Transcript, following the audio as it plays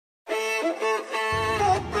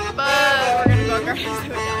But we're gonna go Guardians of the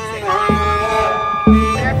Galaxy.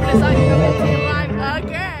 There for the song, you go into live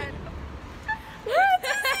again.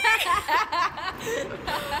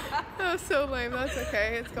 That was so lame. That's okay.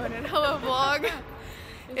 It's going in. Hello, vlog.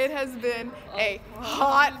 It has been a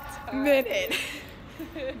hot minute,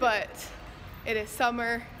 but it is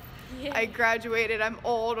summer. Yay. I graduated. I'm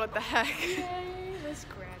old. What the heck? Yay, let's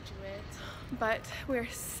graduate. But we're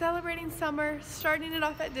celebrating summer, starting it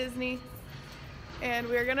off at Disney, and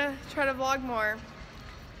we're gonna try to vlog more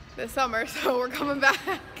this summer, so we're coming back.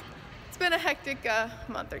 It's been a hectic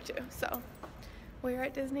month or two, so we're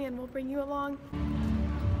at Disney and we'll bring you along.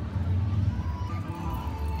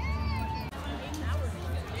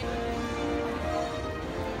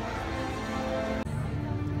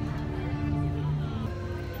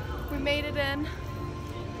 We made it in.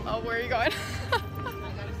 Oh, where are you going?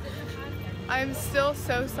 I'm still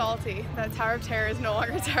so salty that Tower of Terror is no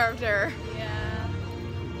longer Tower of Terror. Yeah.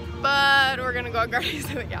 But we're gonna go on Guardians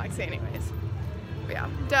of the Galaxy anyways. But yeah,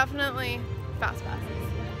 definitely fast passes.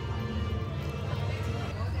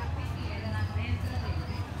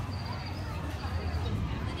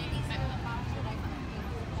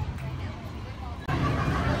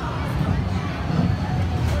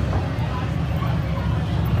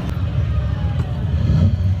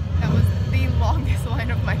 That was the longest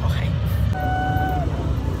line of my life.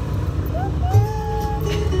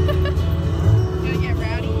 Gonna get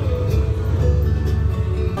rowdy.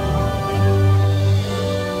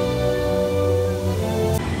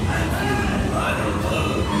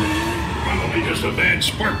 Probably just a bad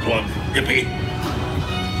spark plug, Yippee.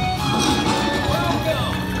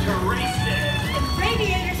 Welcome to Race Day.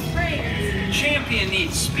 Radiator Springs. Champion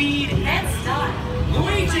needs speed And style.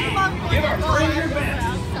 Luigi, give our friend your best.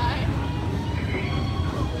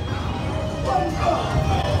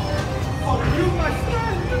 For you, my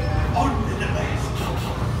friend, only the best.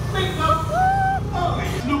 Big up. Oh,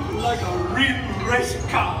 it's looking like a real race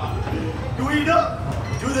car. Going up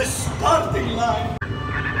to the starting line.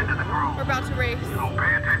 We're about to race. Don't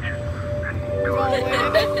pay attention. Always.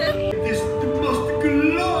 This is the most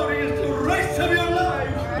glorious race of your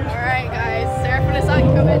life. Alright guys, Sarah from the Sun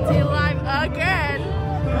coming to you live again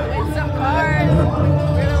with some cars. We're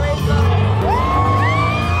gonna race them.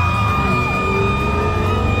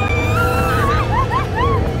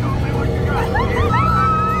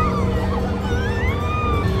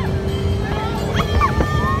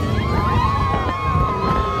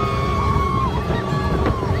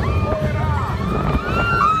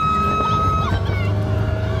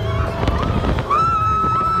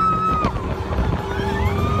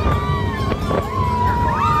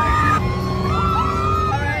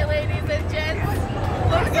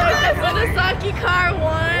 Car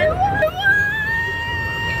won.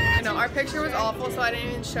 I know our picture was awful, so I didn't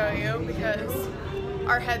even show you because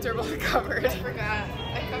our heads are both covered. I forgot.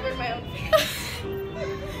 I covered my own face.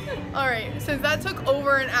 Alright, since that took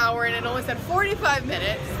over an hour and it only said 45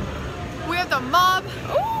 minutes, we have to mob.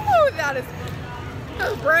 Ooh, that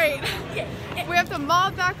was great. We have to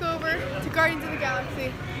mob back over to Guardians of the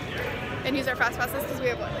Galaxy and use our fast passes because we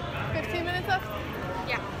have what, like 15 minutes left?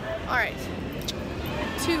 Yeah. Alright.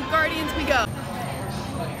 To Guardians we go.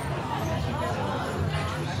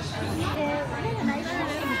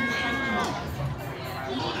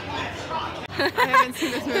 I haven't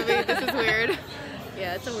seen this movie. This is weird.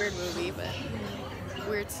 Yeah, it's a weird movie, but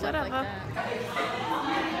weird stuff like Whatever.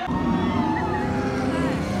 that.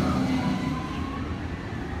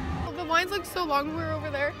 Oh, the lines looked so long when we were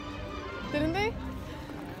over there, didn't they?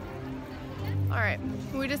 Alright,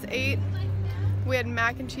 we just ate. We had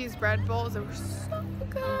mac and cheese bread bowls. They were so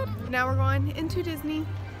good. Now we're going into Disney.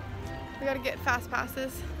 We gotta get fast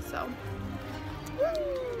passes, so.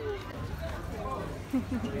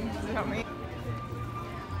 Yummy.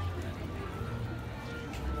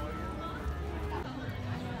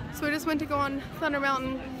 So we just went to go on Thunder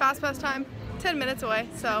Mountain, fast pass time, 10 minutes away,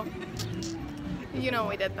 so you know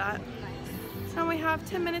we did that. So now we have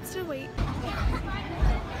 10 minutes to wait.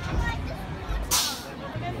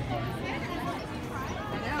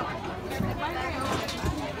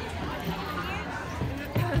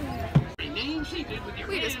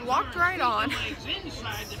 We just walked right on. It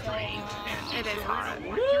is hot.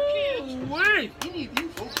 Wait! Any of you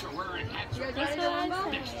folks are wearing hats or Just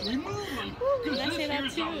remove them. Because this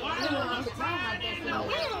here's a wild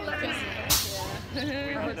I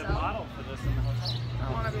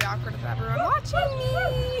don't want to be awkward with everyone watching me.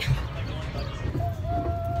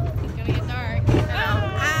 It's gonna get dark.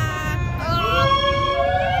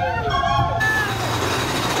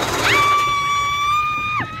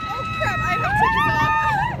 Oh crap, I have tickets off.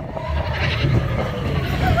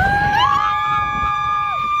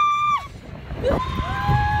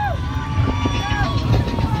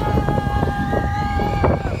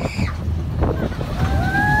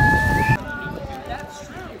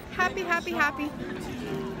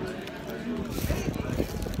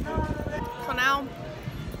 now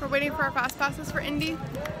we're waiting for our fast passes for Indy.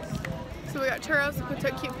 So we got churros, we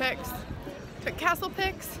took cute pics, took castle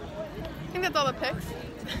pics. I think that's all the pics.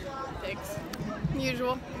 Pics.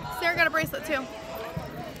 Usual. Sarah got a bracelet too.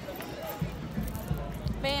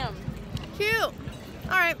 Bam. Cute. All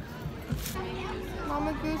right.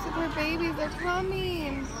 Mama Goose and her babies are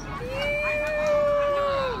coming.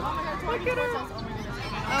 Look at her.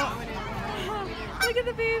 Oh. Look at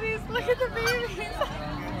the babies. Look at the babies.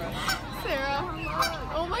 Sarah.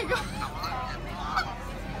 Oh my God.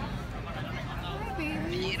 Hi,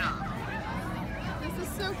 baby. This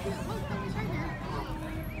is so cute. Look, mommy's right here.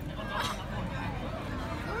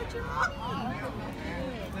 Where'd your mommy?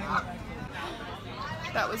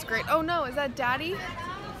 That was great. Oh no, is that Daddy?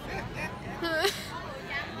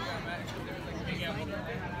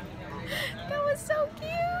 That was so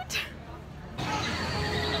cute.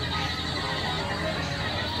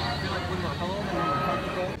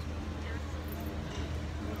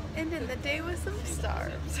 Ending the day with some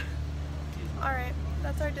stars. Alright,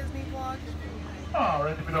 that's our Disney vlog. All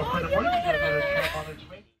right, if you don't put it, we're going to get a chance on its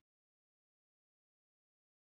way.